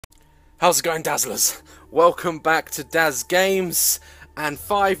How's it going, Dazzlers? Welcome back to Daz Games and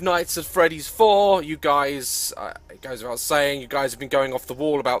Five Nights at Freddy's 4. You guys, it goes without saying, you guys have been going off the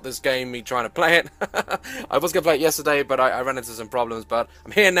wall about this game, me trying to play it. I was going to play it yesterday, but I ran into some problems, but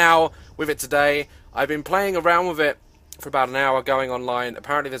I'm here now with it today. I've been playing around with it for about an hour, going online.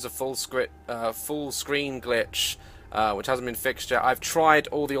 Apparently there's a full screen glitch, which hasn't been fixed yet. I've tried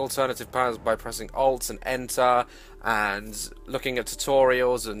all the alternative paths by pressing Alt and Enter, and looking at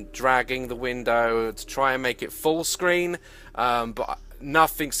tutorials and dragging the window to try and make it full screen, but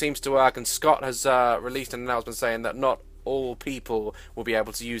nothing seems to work. And Scott has released an announcement saying that not all people will be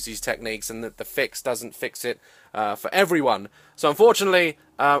able to use these techniques, and that the fix doesn't fix it for everyone. So unfortunately,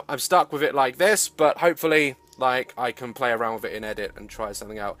 I'm stuck with it like this, but hopefully, like, I can play around with it in edit and try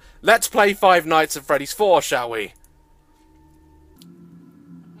something out. Let's play Five Nights at Freddy's 4, shall we?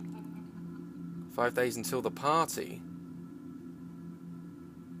 5 days until the party.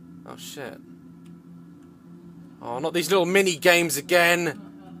 Oh shit. Oh, not these little mini games again.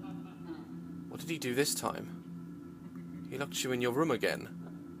 What did he do this time? He locked you in your room again.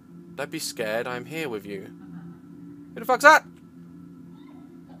 Don't be scared, I'm here with you. Who the fuck's that?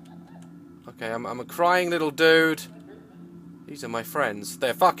 Okay, I'm a crying little dude. These are my friends.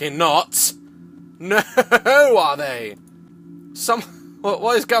 They're fucking not. No, are they?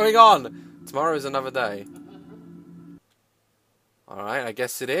 What is going on? Tomorrow is another day. Alright, I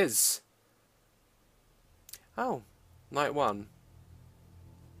guess it is. Oh, night one.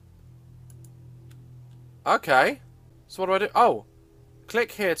 Okay. So what do I do? Oh,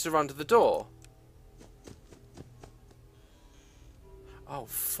 click here to run to the door. Oh,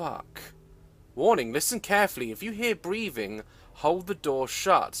 fuck. Warning, listen carefully. If you hear breathing, hold the door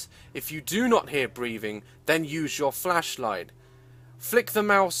shut. If you do not hear breathing, then use your flashlight. Flick the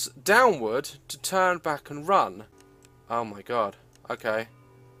mouse downward to turn back and run. Oh my god. Okay.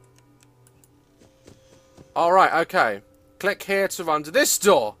 Alright, okay. Click here to run to this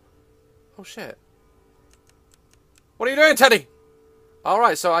door. Oh shit. What are you doing, Teddy?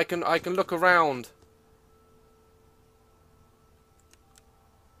 Alright, so I can look around.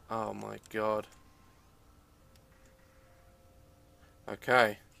 Oh my god.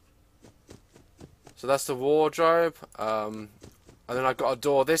 Okay. So that's the wardrobe. And then I've got a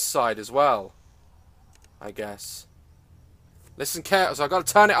door this side as well, I guess. Listen carefully. So I've got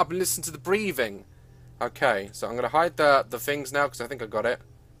to turn it up and listen to the breathing. Okay, so I'm going to hide the things now because I think I got it.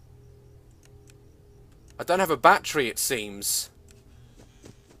 I don't have a battery, it seems.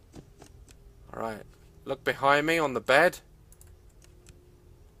 Alright. Look behind me on the bed.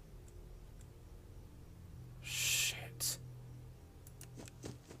 Shit.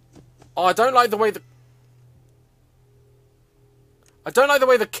 Oh, I don't like the way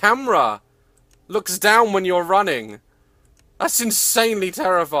the camera looks down when you're running. That's insanely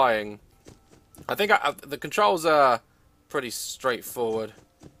terrifying. I think the controls are pretty straightforward.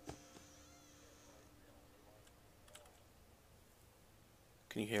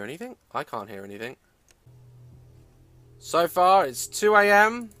 Can you hear anything? I can't hear anything. So far, it's 2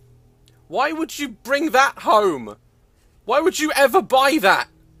 AM. Why would you bring that home? Why would you ever buy that?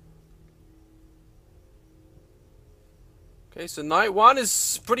 Okay, so night one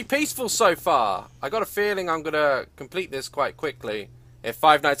is pretty peaceful so far. I got a feeling I'm going to complete this quite quickly. If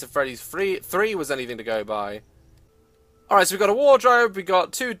Five Nights at Freddy's 3 was anything to go by. Alright, so we've got a wardrobe, we've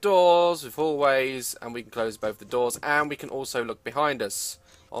got 2 doors with hallways, and we can close both the doors, and we can also look behind us.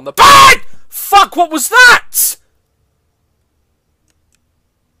 On the BANG! Fuck, what was that?!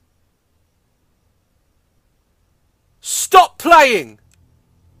 Stop playing!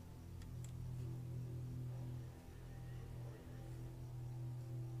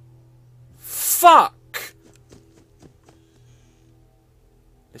 Fuck!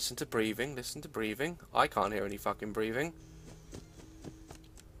 Listen to breathing, listen to breathing. I can't hear any fucking breathing.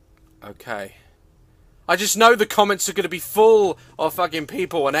 Okay. I just know the comments are going to be full of fucking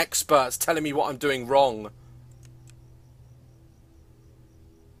people and experts telling me what I'm doing wrong.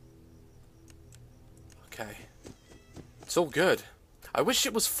 Okay. It's all good. I wish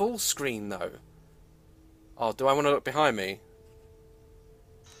it was full screen though. Oh, do I want to look behind me?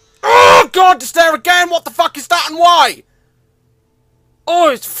 Oh god, it's there again! What the fuck is that and why? Oh,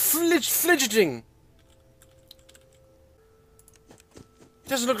 it's fidgeting. It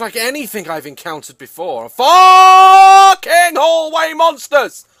doesn't look like anything I've encountered before. Fucking hallway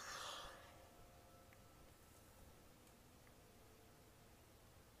monsters!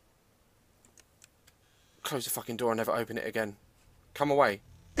 Close the fucking door and never open it again. Come away.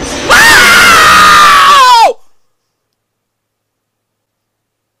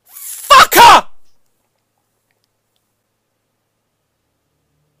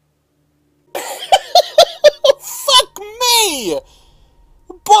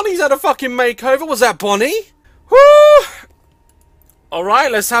 Bonnie! Bonnie's had a fucking makeover. Was that Bonnie? Woo!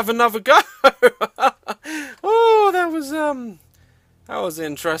 Alright, let's have another go. Oh, that was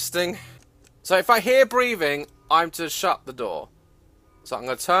interesting. So if I hear breathing, I'm to shut the door. So I'm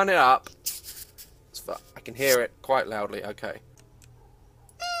going to turn it up. So I can hear it quite loudly. Okay.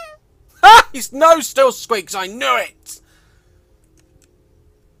 Ha! His nose still squeaks. I knew it.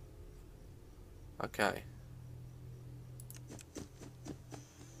 Okay.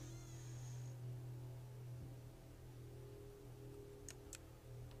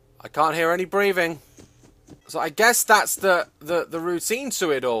 I can't hear any breathing. So I guess that's the routine to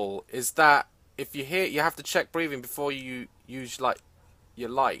it all, is that if you hear, you have to check breathing before you use like your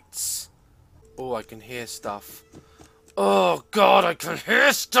lights. Oh, I can hear stuff. Oh god, I can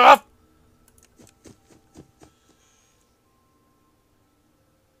hear stuff.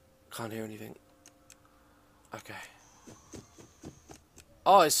 Can't hear anything. Okay.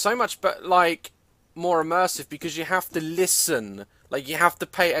 Oh, it's so much better, like more immersive because you have to listen. Like, you have to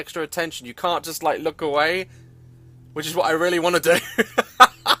pay extra attention. You can't just, like, look away. Which is what I really want to do.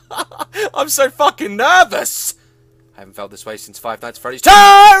 I'm so fucking nervous. I haven't felt this way since Five Nights at Freddy's 2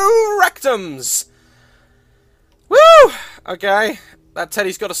 Rectums. Woo! Okay. That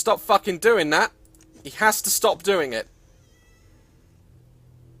Teddy's got to stop fucking doing that. He has to stop doing it.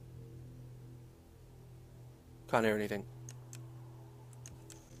 Can't hear anything.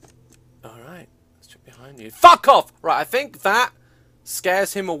 Alright. Let's check behind you. Fuck off! Right, I think that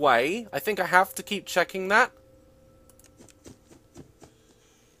scares him away. I think I have to keep checking that.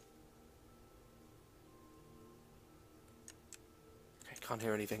 Okay, can't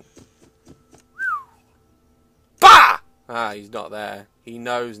hear anything. Bah! Ah, he's not there. He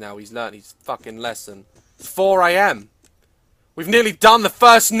knows now. He's learned his fucking lesson. It's 4 AM. We've nearly done the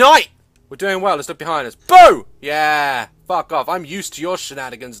first night! We're doing well. Let's look behind us. Boo! Yeah. Fuck off. I'm used to your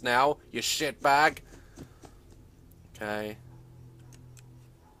shenanigans now, you shitbag. Okay.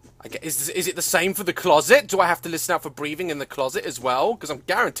 Is it the same for the closet? Do I have to listen out for breathing in the closet as well? Because I'm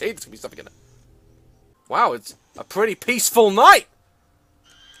guaranteed there's going to be something in it. Wow, it's a pretty peaceful night.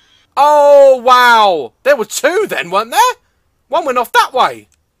 Oh, wow. There were two then, weren't there? One went off that way.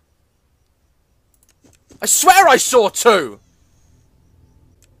 I swear I saw two.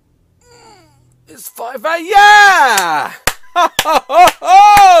 It's 5 AM. Yeah! Ho, ho, ho,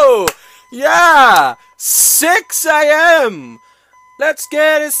 ho! Yeah! 6 AM. Let's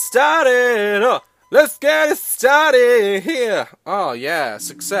get it started. Oh, let's get it started here. Oh, yeah.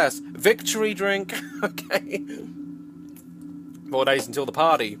 Success. Victory drink. Okay. 4 days until the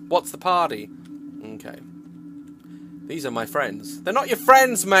party. What's the party? Okay. These are my friends. They're not your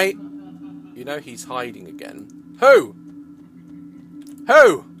friends, mate. You know he's hiding again. Who?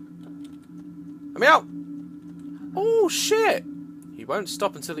 Who? Let me out. Oh, shit. He won't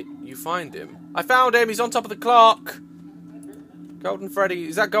stop until you find him. I found him. He's on top of the clock. Golden Freddy.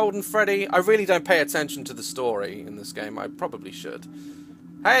 Is that Golden Freddy? I really don't pay attention to the story in this game. I probably should.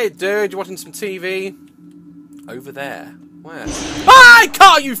 Hey, dude. You watching some TV? Over there. Where? I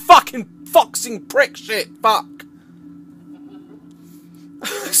can't, you fucking foxing prick shit. Fuck.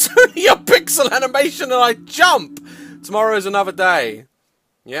 It's only a pixel animation and I jump. Tomorrow is another day.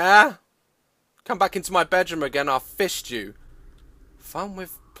 Yeah? Come back into my bedroom again, I'll fist you. Fun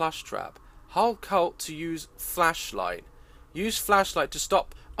with plush trap. Hold cult to use flashlight. Use flashlight to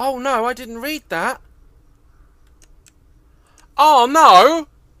stop. Oh no, I didn't read that. Oh no.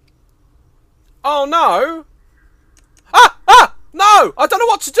 Oh no. Ah! Ah! No! I don't know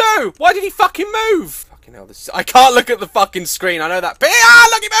what to do! Why did he fucking move? Fucking hell, this is... I can't look at the fucking screen, I know that. Ah!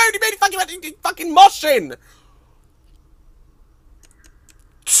 Look, he fucking moshing!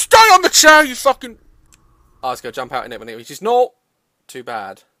 Stay on the chair, you fucking... Oh, let's go jump out in it when it reaches naught. Too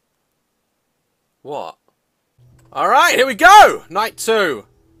bad. What? Alright, here we go! Night 2.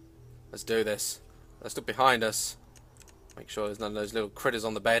 Let's do this. Let's look behind us. Make sure there's none of those little critters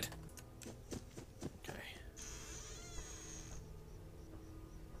on the bed. Okay.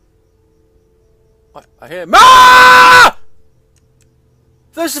 What? I hear... Ah!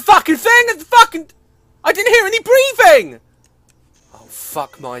 There's the fucking thing! There's the fucking... I didn't hear any breathing! Oh,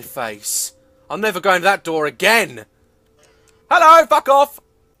 fuck my face. I'm never going to that door again. Hello, fuck off.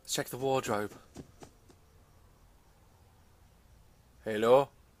 Let's check the wardrobe. Hello?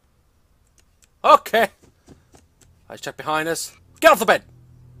 Okay. Let's check behind us. Get off the bed.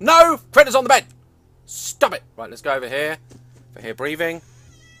 No critters on the bed. Stop it. Right, let's go over here. If I hear breathing.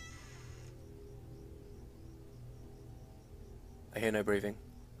 I hear no breathing.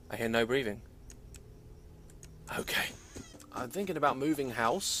 I hear no breathing. Okay. I'm thinking about moving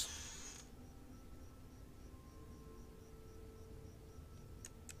house.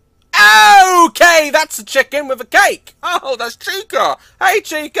 Okay, that's a chicken with a cake. Oh, that's Chica. Hey,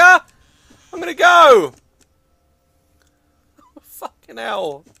 Chica. I'm gonna go. Fucking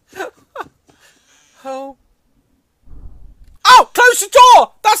hell. Oh. Oh, close the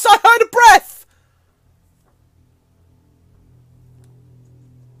door. That's, I heard a breath.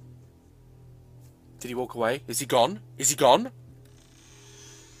 Did he walk away? Is he gone? Is he gone?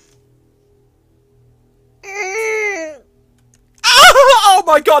 Oh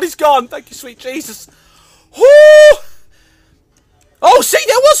my God, he's gone. Thank you, sweet Jesus. Woo! Oh, see,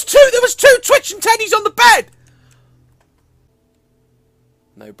 there was two twitching teddies on the bed.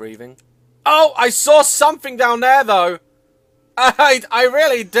 No breathing. Oh, I saw something down there, though. I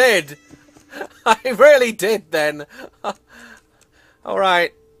really did. I really did, then. All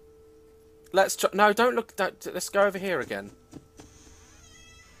right. Let's try. No, don't look. Let's go over here again.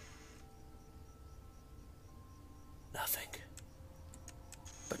 Nothing.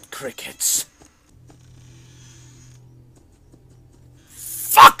 But crickets.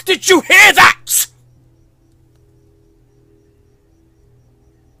 Fuck, did you hear that?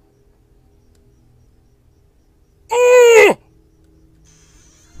 Oh!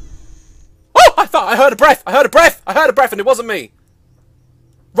 Oh, I thought I heard a breath. I heard a breath. I heard a breath and it wasn't me.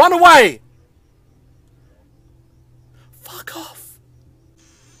 Run away. Fuck off.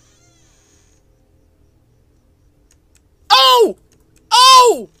 Oh!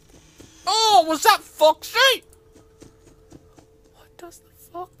 Oh! Oh, was that Foxy? What does the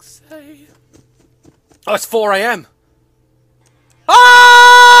fox say? Oh, it's 4 AM.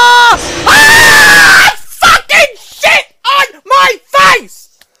 Ah! Ah! Fucking shit on my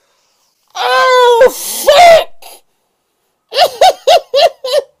face! Oh, fuck!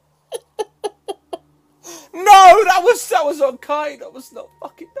 No, that was unkind. That was not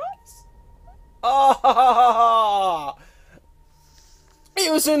fucking nice. Ah! He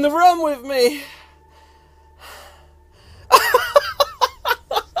was in the room with me.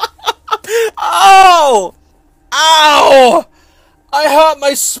 Oh! Ow! I hurt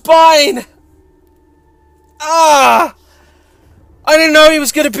my spine! Ah! I didn't know he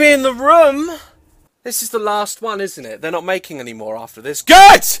was going to be in the room. This is the last one, isn't it? They're not making any more after this.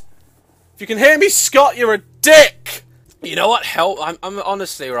 Good! If you can hear me, Scott, you're a dick! You know what? Help! I'm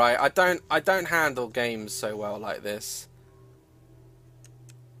honestly, right, I don't handle games so well like this.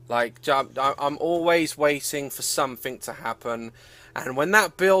 Like, I'm always waiting for something to happen. And when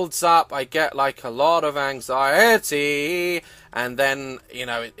that builds up, I get, like, a lot of anxiety. And then, you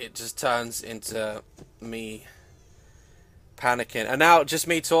know, it just turns into me panicking. And now, just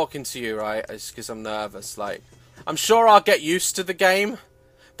me talking to you, right, it's because I'm nervous. Like, I'm sure I'll get used to the game.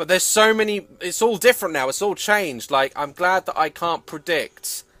 But there's so many... It's all different now. It's all changed. Like, I'm glad that I can't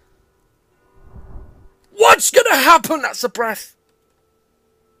predict what's gonna happen. That's a breath.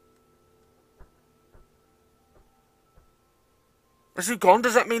 Is he gone?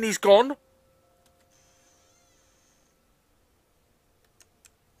 Does that mean he's gone?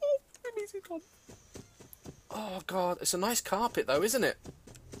 Oh, it means he's gone. Oh, God. It's a nice carpet, though, isn't it?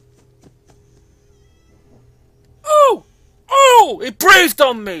 Oh! Oh! It breathed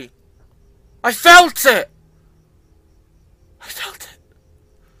on me! I felt it! I felt it.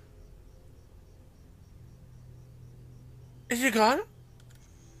 Is he gone?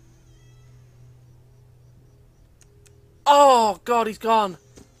 Oh, God, he's gone.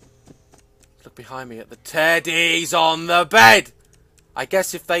 Look behind me at the teddies on the bed. I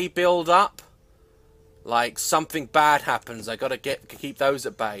guess if they build up, like, something bad happens, I gotta keep those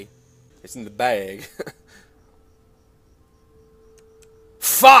at bay. It's in the bag.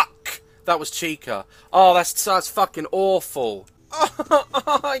 Fuck! That was Chica. Oh, that's fucking awful.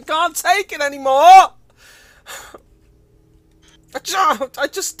 Oh, I can't take it anymore! I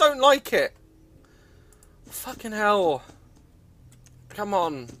just don't like it. Fucking hell. Come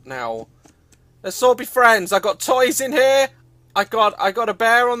on, now. Let's all be friends. I got toys in here. I got a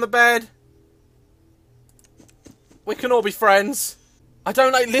bear on the bed. We can all be friends. I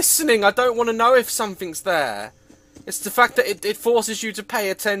don't like listening. I don't want to know if something's there. It's the fact that it forces you to pay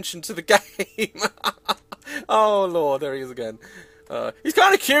attention to the game. Oh, Lord. There he is again. He's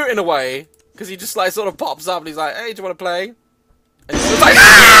kind of cute in a way. Because he just, like, sort of pops up and he's like, hey, do you want to play? And he's just like,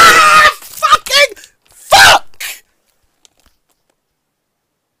 ah! Fucking fuck!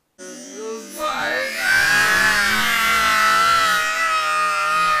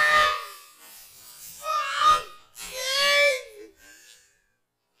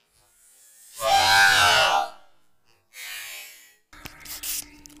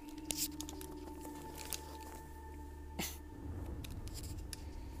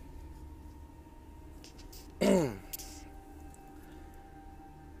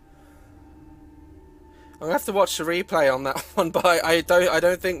 gonna have to watch the replay on that one, but I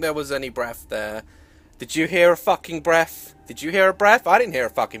don't think there was any breath there. Did you hear a fucking breath? Did you hear a breath? I didn't hear a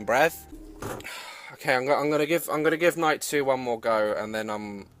fucking breath. Okay, I'm gonna give Night 2 one more go, and then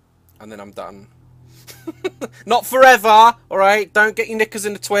I'm done. Not forever, all right? Don't get your knickers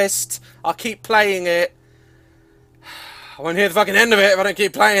in a twist. I'll keep playing it. I won't hear the fucking end of it if I don't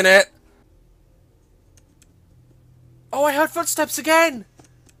keep playing it. Oh, I heard footsteps again.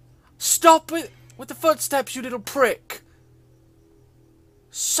 Stop it with the footsteps, you little prick.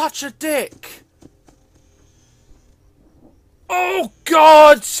 Such a dick. Oh,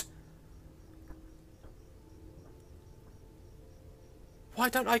 God! Why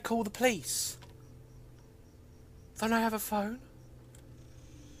don't I call the police? Don't I have a phone?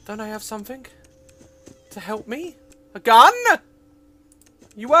 Don't I have something to help me? A gun?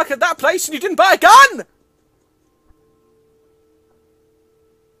 You work at that place and you didn't buy a gun?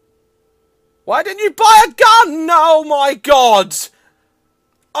 Why didn't you buy a gun? Oh my God!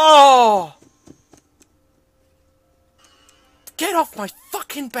 Oh! Get off my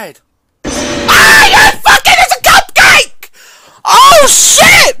fucking bed! Ah, you fucking, it's a cupcake! Oh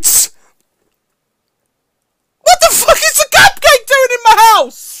shit! What the fuck is a cupcake doing in my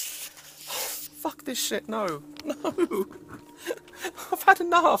house? Fuck this shit, no. No. I've had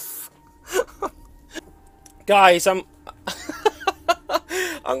enough. Guys, I'm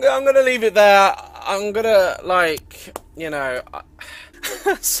gonna leave it there. I'm gonna, like, you know...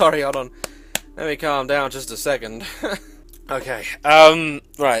 Sorry, hold on. Let me calm down just a second. Okay,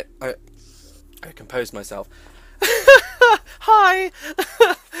 right. I composed myself. Hi!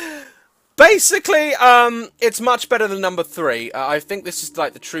 Basically, it's much better than number 3. I think this is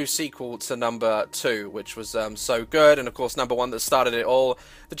like the true sequel to number 2, which was so good, and of course number 1 that started it all.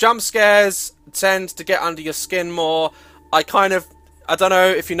 The jump scares tend to get under your skin more. I don't know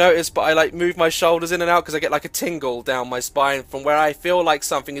if you noticed, but I like move my shoulders in and out because I get like a tingle down my spine from where I feel like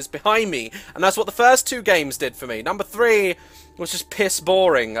something is behind me, and that's what the first 2 games did for me. Number 3 was just piss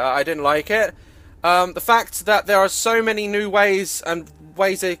boring. I didn't like it. The fact that there are so many new ways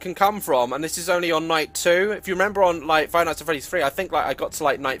it can come from, and this is only on night 2. If you remember on like Five Nights at Freddy's 3, I think like I got to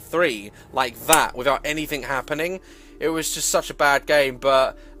like night 3 like that without anything happening. It was just such a bad game,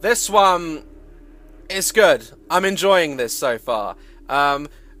 but this one is good. I'm enjoying this so far.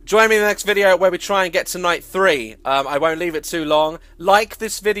 Join me in the next video where we try and get to night 3. I won't leave it too long. Like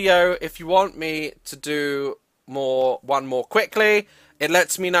this video if you want me to do one more quickly. It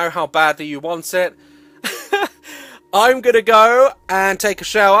lets me know how badly you want it. I'm gonna go and take a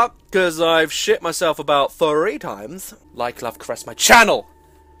shower because I've shit myself about 3 times. Like, love, caress my channel.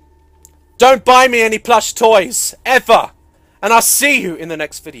 Don't buy me any plush toys ever. And I'll see you in the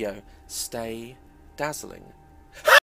next video. Stay dazzling.